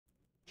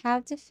How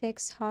to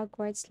fix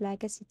Hogwarts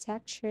Legacy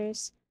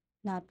textures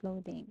not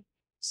loading.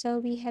 So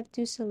we have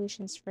two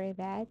solutions for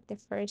that. The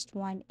first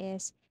one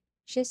is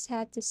just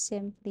have to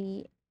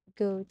simply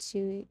go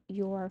to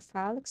your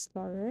file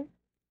explorer,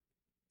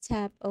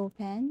 tap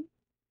open,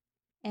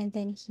 and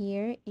then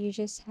here you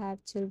just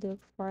have to look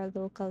for a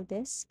local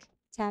disk.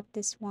 Tap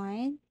this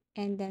one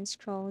and then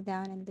scroll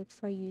down and look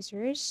for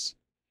users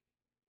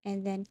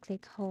and then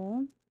click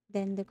home,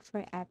 then look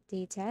for app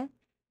data.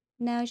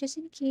 Now, just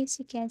in case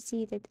you can't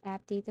see that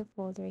app data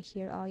folder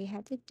here, all you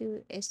have to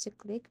do is to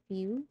click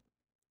view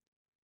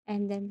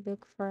and then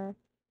look for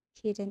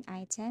hidden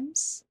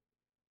items.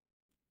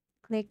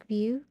 Click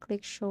view,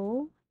 click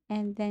show,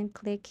 and then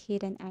click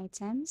hidden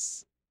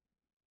items.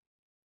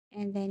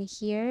 And then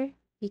here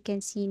you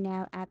can see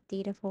now app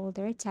data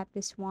folder. Tap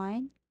this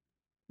one.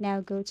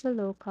 Now go to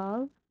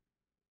local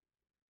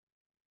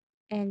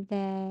and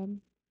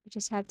then you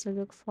just have to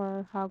look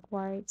for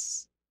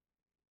Hogwarts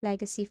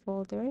Legacy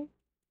folder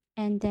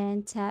and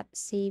then tap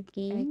save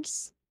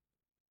games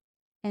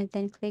and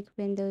then click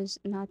Windows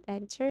Not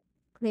Editor.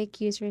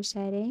 Click User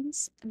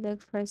Settings,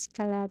 look for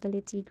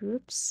Scalability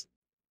Groups.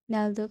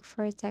 Now look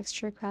for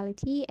Texture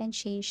Quality and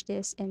change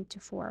this into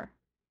 4.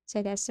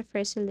 So that's the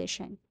first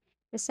solution.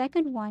 The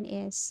second one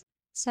is,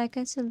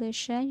 second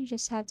solution, you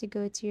just have to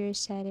go to your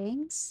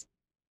settings.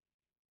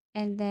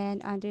 And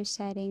then under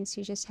settings,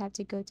 you just have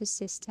to go to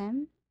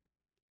System.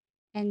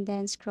 And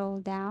then scroll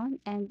down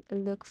and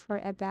look for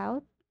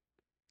About.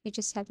 You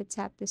just have to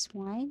tap this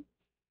one.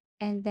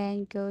 And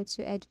then go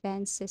to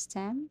Advanced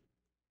System.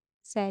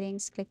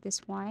 Settings, click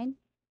this one.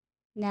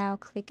 Now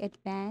click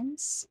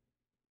Advanced.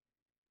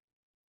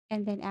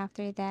 And then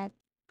after that,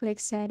 click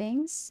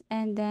Settings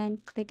and then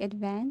click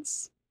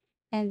Advanced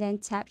and then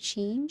tap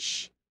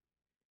Change.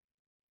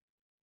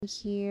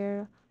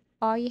 Here,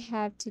 all you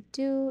have to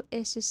do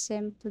is to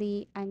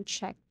simply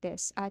uncheck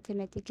this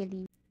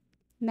automatically.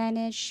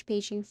 Manage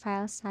paging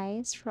file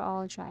size for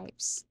all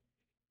drives.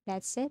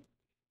 That's it.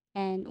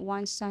 And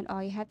once done,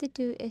 all you have to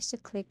do is to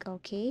click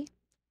OK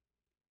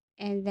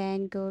and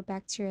then go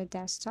back to your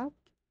desktop.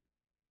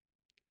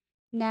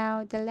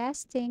 Now, the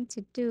last thing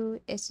to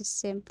do is to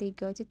simply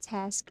go to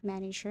Task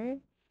Manager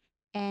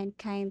and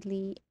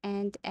kindly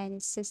end any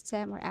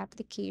system or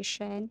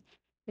application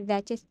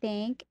that you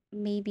think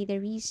may be the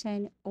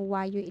reason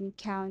why you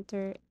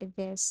encounter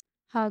this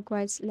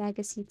Hogwarts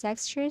Legacy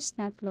textures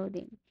not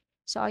loading.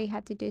 So all you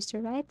have to do is to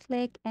right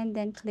click and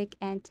then click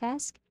End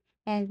Task,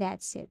 and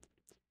that's it.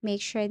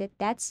 Make sure that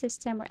that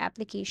system or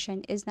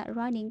application is not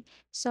running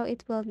so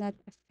it will not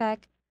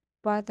affect,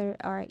 bother,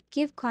 or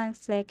give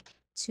conflict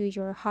to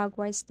your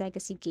Hogwarts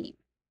Legacy game.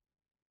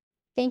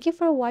 Thank you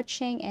for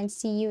watching and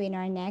see you in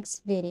our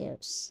next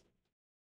videos.